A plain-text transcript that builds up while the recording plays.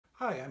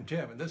Hi, I'm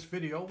Tim. In this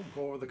video, we'll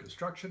go over the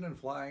construction and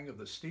flying of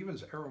the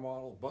Stevens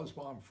Aeromodel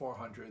BuzzBomb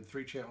 400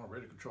 3-channel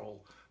radio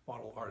control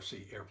model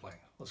RC airplane.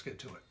 Let's get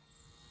to it.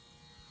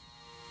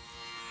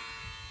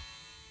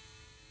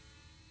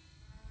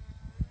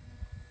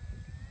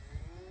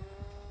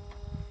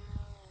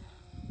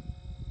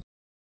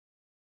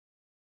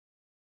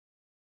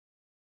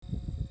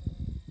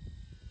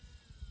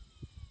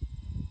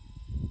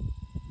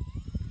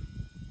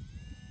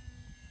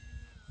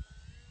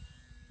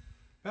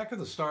 Back at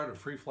the start of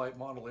free flight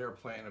model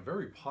airplane, a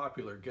very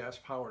popular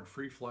gas-powered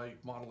free flight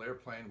model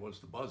airplane was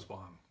the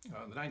BuzzBomb.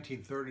 In the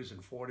 1930s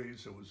and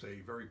 40s, it was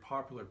a very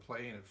popular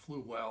plane. It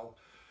flew well.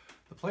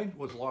 The plane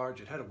was large.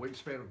 It had a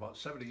wingspan of about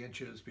 70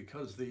 inches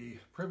because the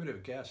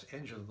primitive gas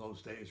engines in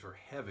those days were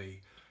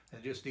heavy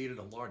and just needed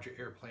a larger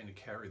airplane to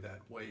carry that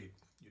weight.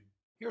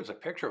 Here's a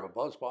picture of a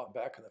BuzzBomb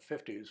back in the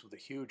 50s with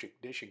a huge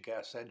ignition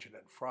gas engine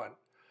in front,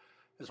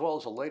 as well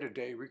as a later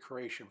day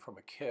recreation from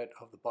a kit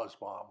of the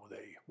BuzzBomb with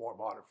a more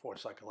modern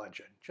 4-cycle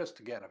engine. Just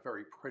again, a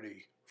very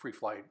pretty free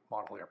flight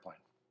model airplane.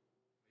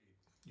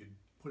 You'd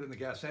put in the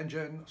gas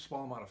engine, a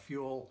small amount of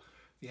fuel,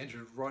 the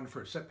engine would run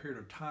for a set period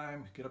of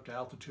time, get up to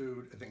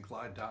altitude, and then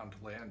glide down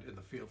to land in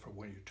the field from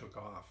when you took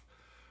off.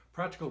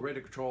 Practical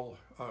radio control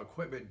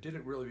equipment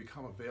didn't really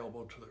become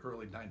available to the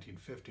early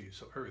 1950s,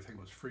 so everything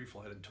was free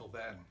flight until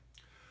then.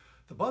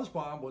 The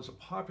BuzzBomb was a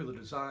popular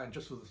design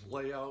just with its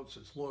layouts,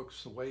 its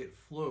looks, the way it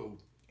flew,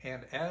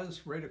 and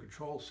as radio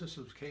control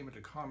systems came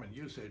into common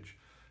usage,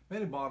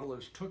 many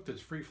modelers took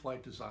this free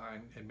flight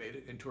design and made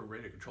it into a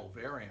radio control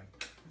variant.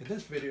 In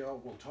this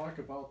video, we'll talk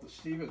about the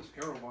Stevens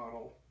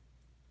Aeromodel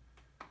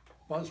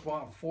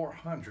BuzzBomb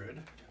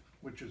 400,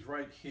 which is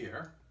right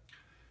here.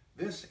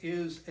 This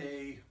is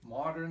a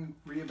modern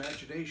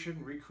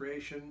reimagination,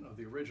 recreation of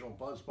the original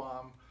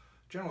BuzzBomb.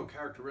 General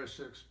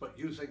characteristics, but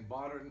using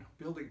modern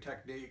building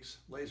techniques,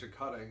 laser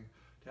cutting,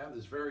 to have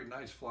this very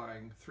nice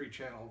flying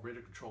 3-channel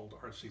radio-controlled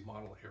RC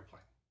model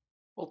airplane.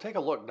 We'll take a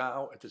look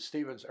now at the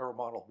Stevens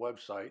Aeromodel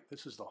website.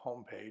 This is the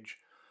home page.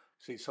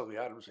 See some of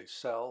the items they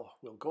sell.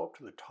 We'll go up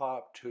to the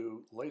top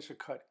to laser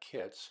cut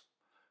kits,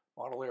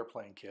 model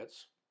airplane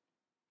kits.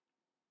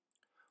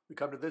 We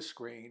come to this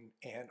screen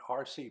and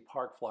RC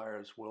park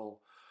flyers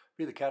will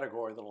be the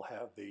category that will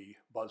have the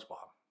BuzzBomb.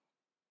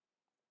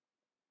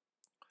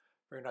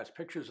 Very nice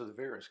pictures of the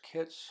various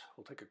kits.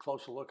 We'll take a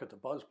closer look at the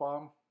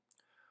BuzzBomb.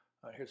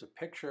 Here's a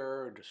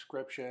picture,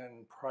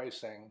 description,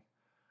 pricing.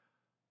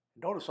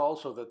 Notice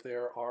also that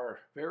there are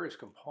various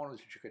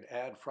components that you can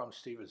add from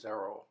Stevens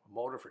Aero. A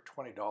motor for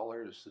 $20,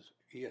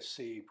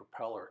 ESC,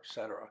 propeller,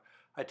 etc.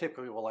 I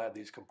typically will add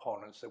these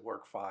components. They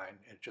work fine.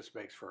 It just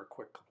makes for a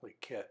quick,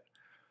 complete kit.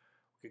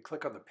 We can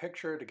click on the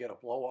picture to get a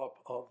blow-up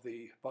of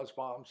the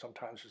BuzzBomb.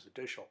 Sometimes there's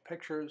additional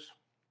pictures.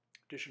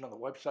 In addition, on the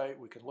website,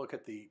 we can look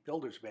at the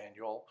builder's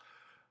manual.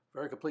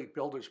 Very complete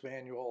builder's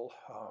manual.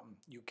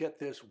 You get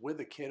this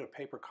with a kit, a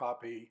paper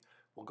copy.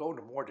 We'll go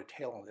into more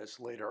detail on this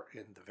later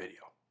in the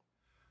video.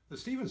 The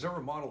Stevens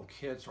Aeromodel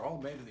kits are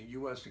all made in the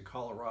US and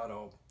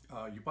Colorado.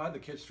 You buy the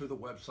kits through the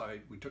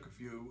website. We took a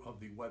view of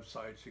the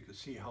website so you can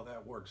see how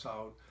that works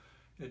out.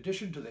 In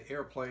addition to the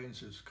airplanes,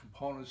 there's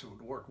components that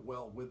would work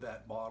well with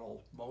that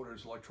model,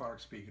 motors, electronic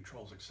speed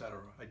controls,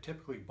 etc. I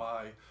typically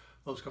buy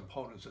those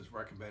components as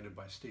recommended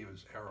by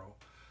Stevens Aero.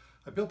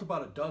 I built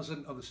about a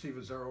dozen of the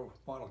Stevens Aero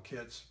model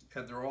kits,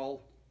 and they're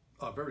all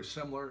very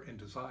similar in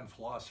design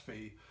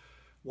philosophy.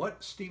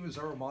 What Stevens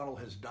Aeromodel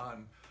has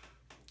done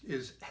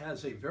is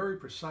has a very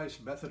precise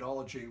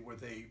methodology where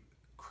they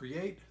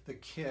create the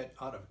kit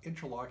out of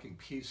interlocking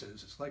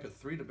pieces. It's like a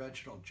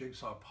 3-dimensional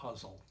jigsaw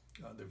puzzle.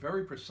 They're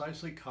very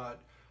precisely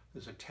cut.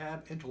 There's a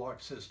tab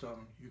interlock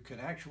system. You can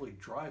actually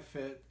dry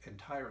fit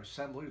entire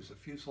assemblies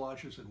of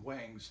fuselages and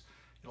wings.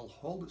 It'll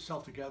hold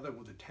itself together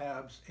with the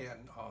tabs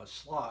and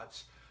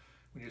slots.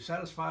 When you're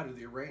satisfied with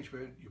the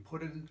arrangement, you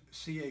put in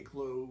CA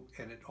glue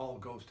and it all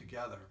goes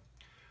together.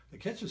 The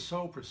kits are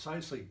so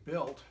precisely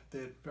built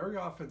that very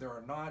often there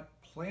are not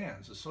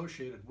plans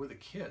associated with the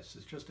kits.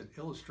 It's just an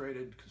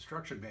illustrated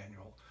construction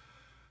manual.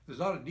 There's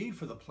not a need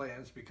for the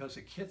plans because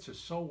the kits are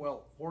so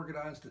well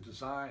organized and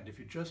designed. If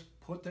you just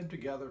put them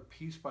together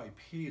piece by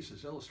piece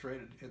as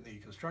illustrated in the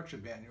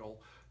construction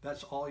manual,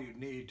 that's all you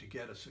need to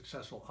get a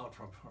successful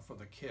outcome from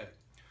the kit.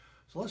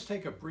 So let's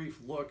take a brief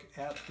look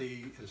at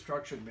the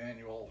instruction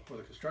manual or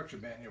the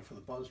construction manual for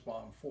the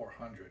BuzzBomb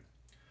 400.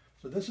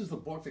 So this is the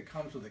book that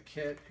comes with the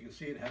kit. You can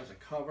see it has a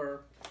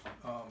cover.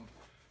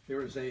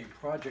 There is a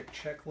project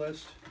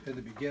checklist in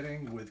the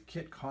beginning with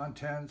kit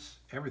contents.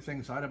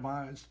 Everything's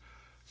itemized.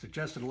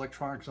 Suggested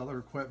electronics, other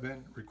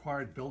equipment,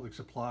 required building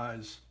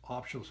supplies,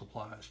 optional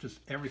supplies,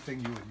 just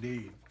everything you would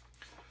need.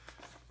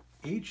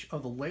 Each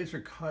of the laser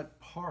cut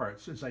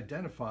parts is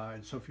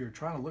identified, so if you're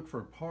trying to look for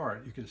a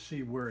part, you can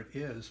see where it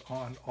is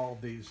on all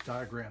these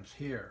diagrams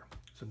here.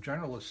 Some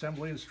general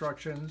assembly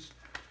instructions,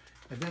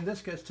 and then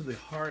this gets to the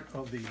heart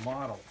of the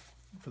model.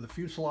 For the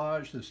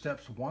fuselage, there's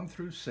steps 1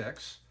 through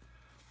 6,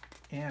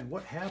 and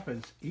what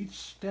happens, each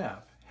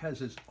step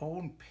has its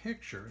own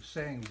picture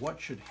saying what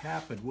should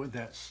happen with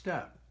that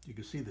step. You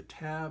can see the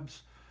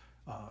tabs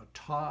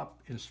top,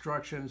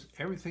 instructions,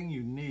 everything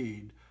you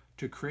need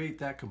to create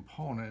that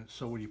component,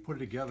 so when you put it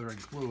together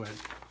and glue it,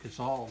 it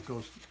all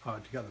goes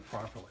together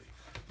properly.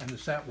 And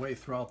it's that way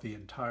throughout the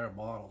entire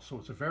model. So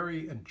it's a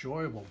very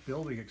enjoyable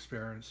building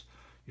experience.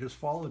 You just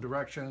follow the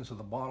directions and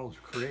the model is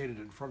created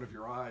in front of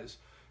your eyes,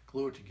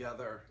 glue it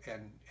together,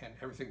 and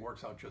everything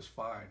works out just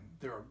fine.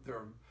 There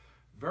are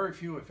very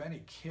few, if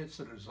any, kits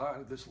that are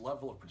designed at this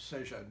level of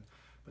precision,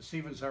 but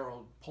Stevens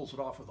Aero pulls it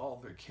off with all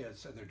of their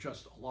kits, and they're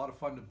just a lot of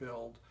fun to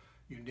build,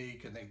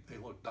 unique, and they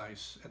look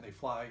nice, and they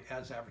fly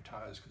as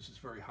advertised because it's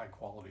very high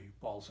quality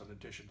balsa in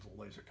addition to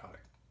the laser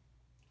cutting.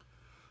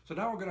 So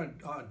now we're going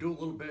to do a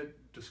little bit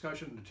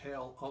discussion in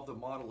detail of the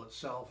model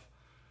itself.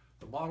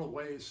 The model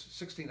weighs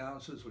 16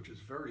 ounces, which is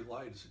very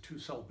light. It's a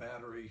 2-cell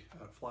battery,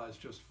 flies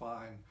just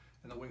fine,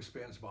 and the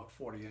wingspan is about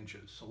 40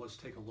 inches. So let's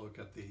take a look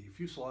at the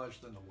fuselage,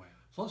 then the wing.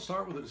 So let's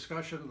start with a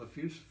discussion of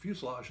the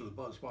fuselage of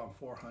the BuzzBomb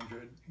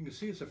 400. You can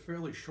see it's a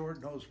fairly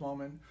short nose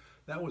moment.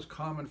 That was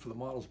common for the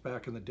models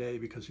back in the day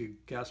because the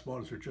gas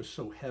motors are just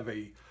so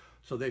heavy,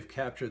 so they've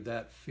captured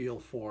that feel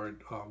for it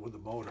with the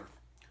motor.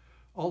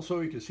 Also,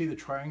 you can see the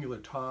triangular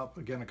top,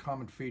 again a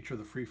common feature of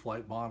the free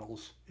flight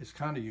models. It's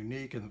kind of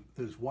unique, and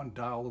there's one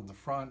dowel in the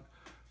front,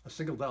 a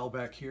single dowel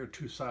back here,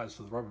 2 sides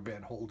to the rubber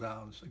band hold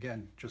downs,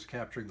 again just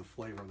capturing the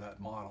flavor of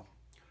that model.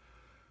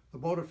 The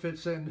motor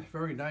fits in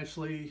very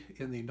nicely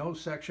in the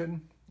nose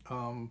section,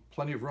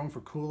 plenty of room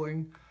for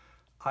cooling.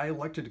 I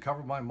elected to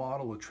cover my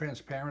model with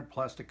transparent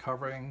plastic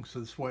covering, so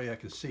this way I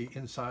can see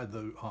inside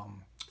the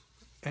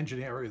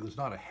engine area. There's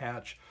not a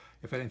hatch.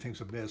 If anything's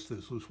amiss,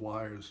 there's loose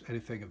wires,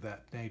 anything of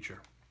that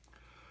nature.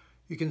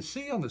 You can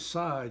see on the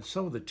side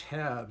some of the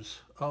tabs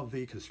of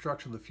the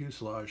construction of the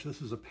fuselage.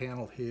 This is a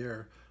panel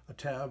here, a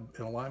tab,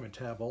 an alignment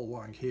tab all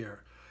along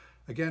here.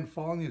 Again,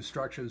 following the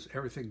instructions,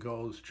 everything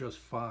goes just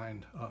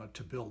fine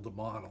to build the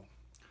model.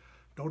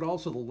 Note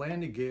also the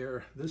landing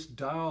gear. This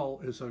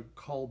dowel is a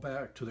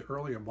callback to the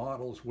earlier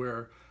models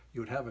where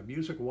you would have a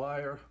music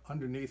wire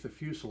underneath the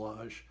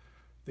fuselage,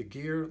 the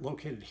gear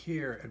located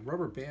here, and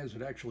rubber bands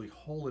would actually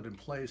hold it in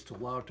place to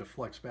allow it to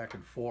flex back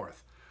and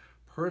forth.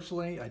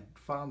 Personally, I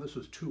found this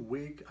was too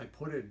weak. I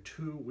put in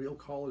 2 wheel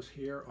collars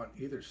here on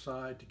either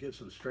side to give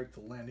some strength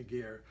to the landing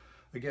gear.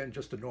 Again,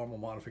 just a normal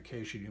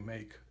modification you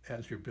make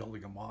as you're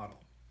building a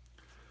model.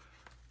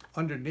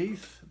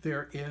 Underneath,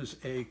 there is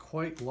a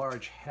quite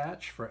large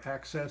hatch for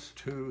access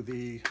to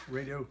the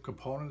radio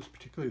components,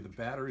 particularly the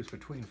batteries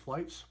between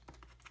flights.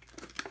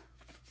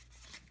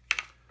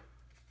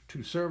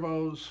 2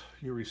 servos,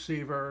 your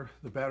receiver,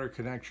 the battery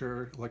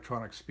connector,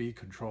 electronic speed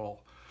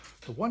control.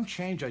 The one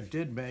change I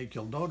did make,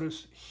 you'll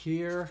notice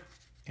here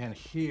and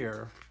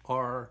here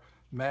are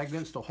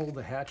magnets to hold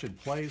the hatch in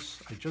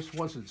place. I just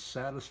wasn't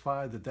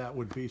satisfied that that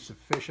would be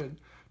sufficient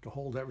to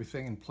hold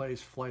everything in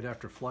place flight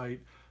after flight.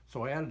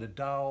 So I added a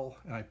dowel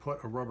and I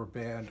put a rubber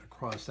band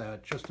across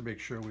that just to make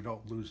sure we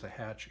don't lose the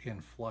hatch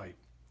in flight.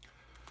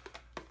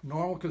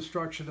 Normal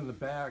construction in the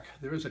back.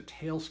 There is a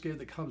tail skid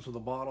that comes with the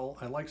model.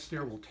 I like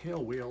steerable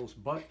tail wheels,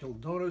 but you'll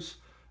notice,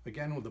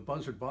 again with the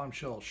Buzzard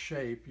Bombshell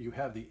shape, you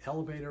have the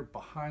elevator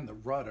behind the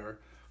rudder,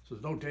 so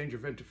there's no danger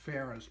of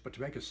interference. But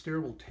to make a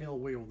steerable tail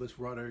wheel with this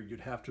rudder,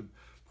 you'd have to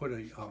put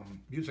a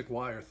music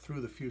wire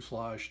through the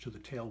fuselage to the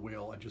tail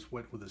wheel. I just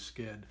went with a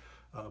skid,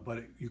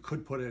 but you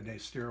could put in a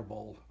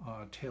steerable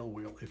tail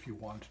wheel if you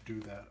want to do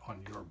that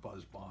on your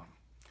BuzzBomb.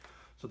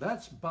 So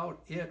that's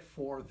about it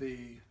for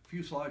the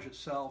fuselage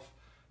itself.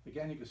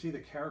 Again, you can see the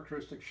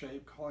characteristic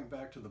shape calling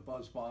back to the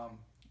BuzzBomb,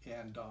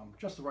 and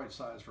just the right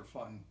size for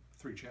fun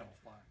 3-channel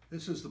flying.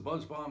 This is the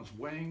BuzzBomb's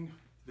wing.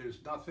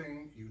 There's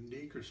nothing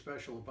unique or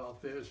special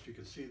about this. You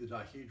can see the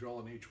dihedral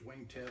on each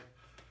wingtip.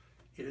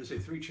 It is a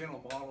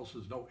 3-channel model, so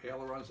there's no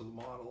ailerons on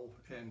the model,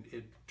 and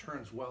it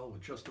turns well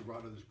with just the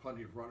rudder. There's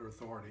plenty of rudder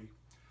authority.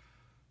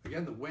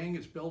 Again, the wing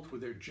is built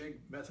with their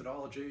jig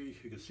methodology.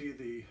 You can see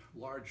the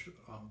large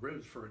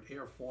ribs for an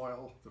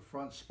airfoil, the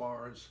front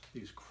spars,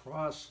 these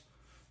cross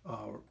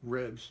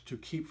ribs to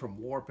keep from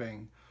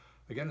warping.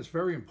 Again, it's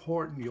very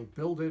important you'll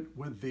build it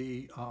with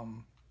the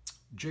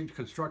jigged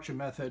construction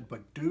method,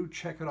 but do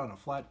check it on a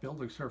flat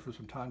building surface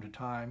from time to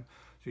time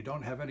so you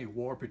don't have any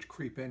warpage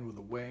creep in with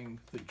the wing.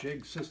 The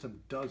jig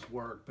system does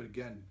work, but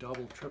again,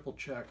 double, triple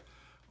check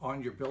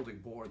on your building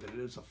board that it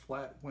is a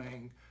flat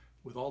wing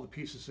with all the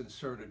pieces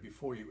inserted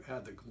before you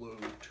add the glue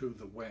to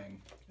the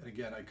wing. And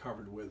again, I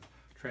covered with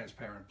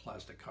transparent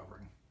plastic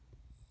covering.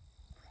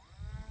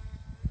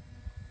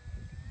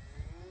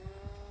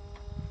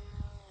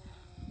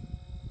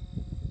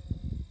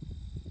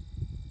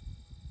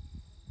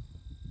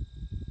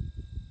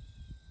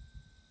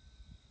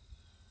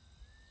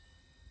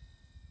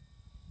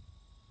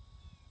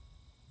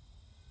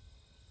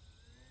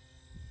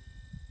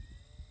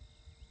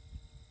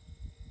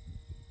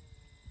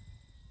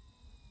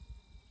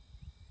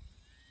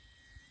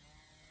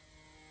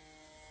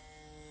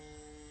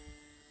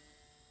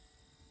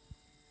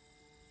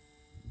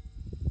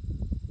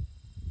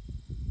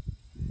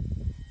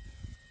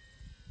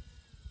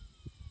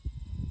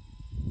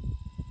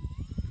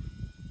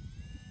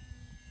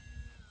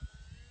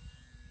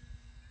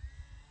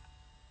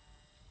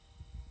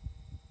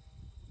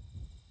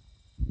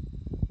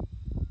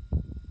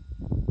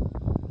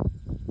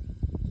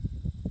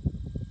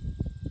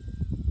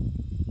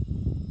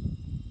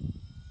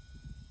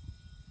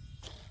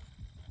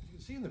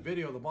 in the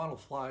video, the model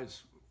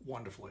flies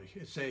wonderfully.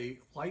 It's a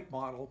light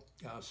model,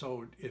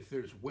 so if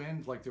there's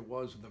wind like there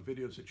was in the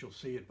videos that you'll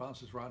see, it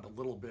bounces around a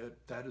little bit.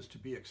 That is to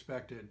be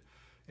expected.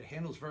 It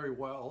handles very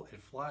well. It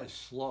flies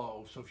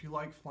slow, so if you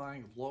like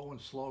flying low and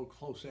slow,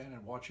 close in,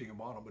 and watching a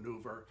model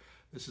maneuver,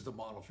 this is the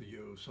model for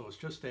you. So it's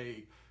just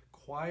a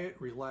quiet,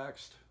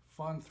 relaxed,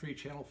 fun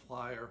 3-channel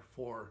flyer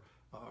for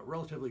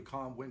relatively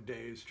calm wind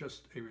days,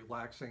 just a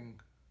relaxing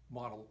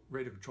model,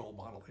 radio control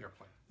model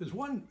airplane. There's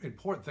one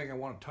important thing I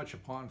want to touch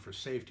upon for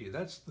safety.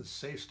 That's the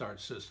safe start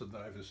system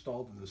that I've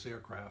installed in this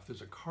aircraft.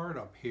 There's a card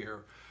up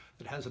here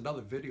that has another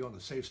video on the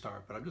safe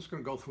start, but I'm just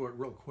going to go through it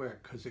real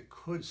quick because it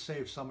could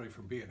save somebody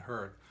from being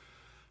hurt.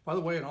 By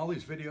the way, in all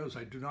these videos,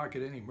 I do not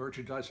get any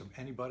merchandise from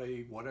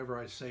anybody. Whatever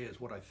I say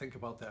is what I think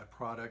about that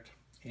product.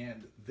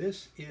 And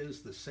this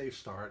is the safe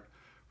start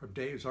from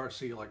Dave's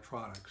RC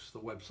Electronics. The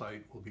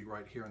website will be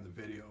right here in the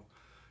video.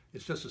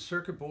 It's just a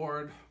circuit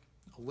board,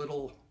 a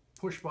little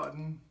push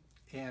button,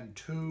 and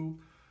 2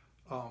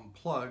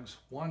 plugs,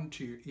 one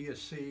to your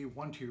ESC,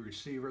 one to your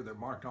receiver. They're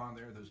marked on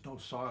there. There's no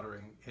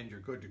soldering, and you're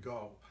good to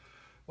go.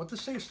 What the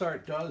Safe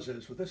Start does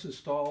is, with this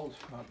installed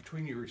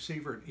between your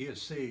receiver and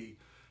ESC, you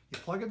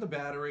plug in the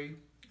battery.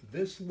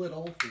 This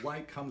little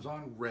light comes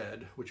on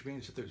red, which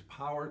means that there's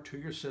power to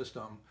your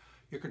system.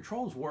 Your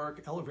controls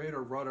work,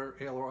 elevator, rudder,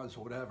 ailerons,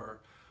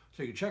 whatever.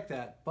 So you can check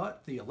that,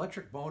 but the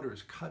electric motor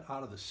is cut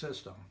out of the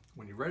system.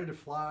 When you're ready to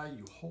fly,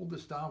 you hold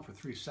this down for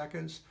 3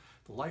 seconds.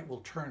 The light will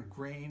turn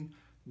green.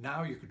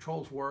 Now your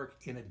controls work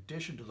in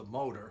addition to the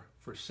motor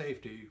for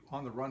safety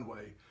on the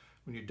runway.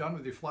 When you're done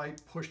with your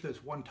flight, push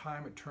this one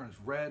time, it turns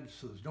red,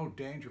 so there's no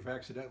danger of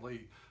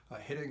accidentally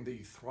hitting the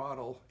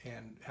throttle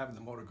and having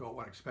the motor go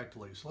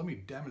unexpectedly. So let me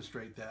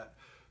demonstrate that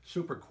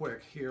super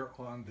quick here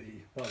on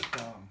the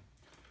BuzzBomb.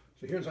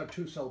 So here's our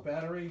 2-cell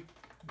battery.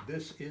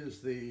 This is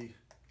the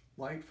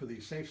light for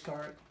the safe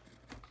start.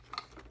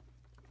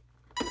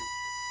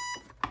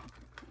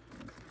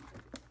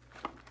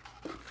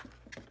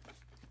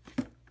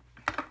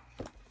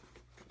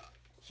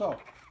 So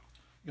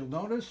you'll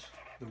notice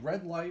the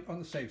red light on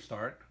the safe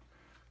start.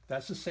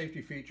 That's the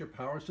safety feature,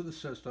 powers to the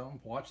system.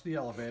 Watch the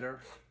elevator,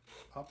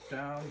 up,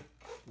 down,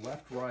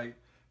 left, right.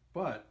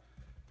 But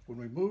when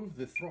we move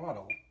the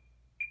throttle,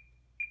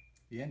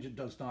 the engine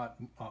does not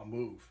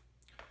move.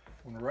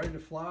 When we're ready to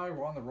fly,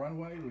 we're on the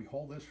runway, we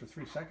hold this for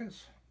 3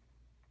 seconds.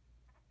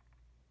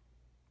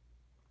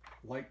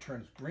 Light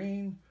turns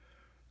green.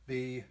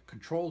 The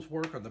controls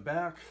work on the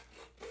back.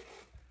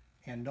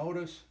 And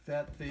notice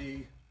that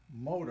the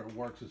motor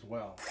works as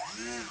well.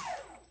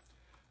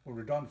 When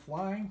we're done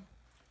flying,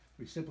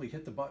 we simply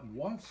hit the button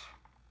once.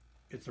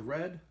 It's a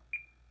red.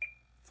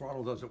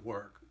 Throttle doesn't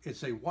work.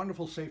 It's a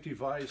wonderful safety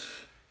device.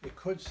 It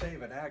could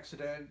save an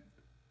accident.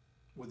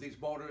 With these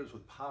motors,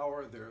 with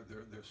power, they're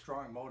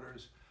strong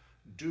motors.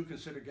 Do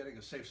consider getting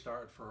a safe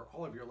start for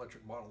all of your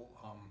electric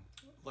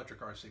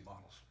RC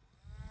models.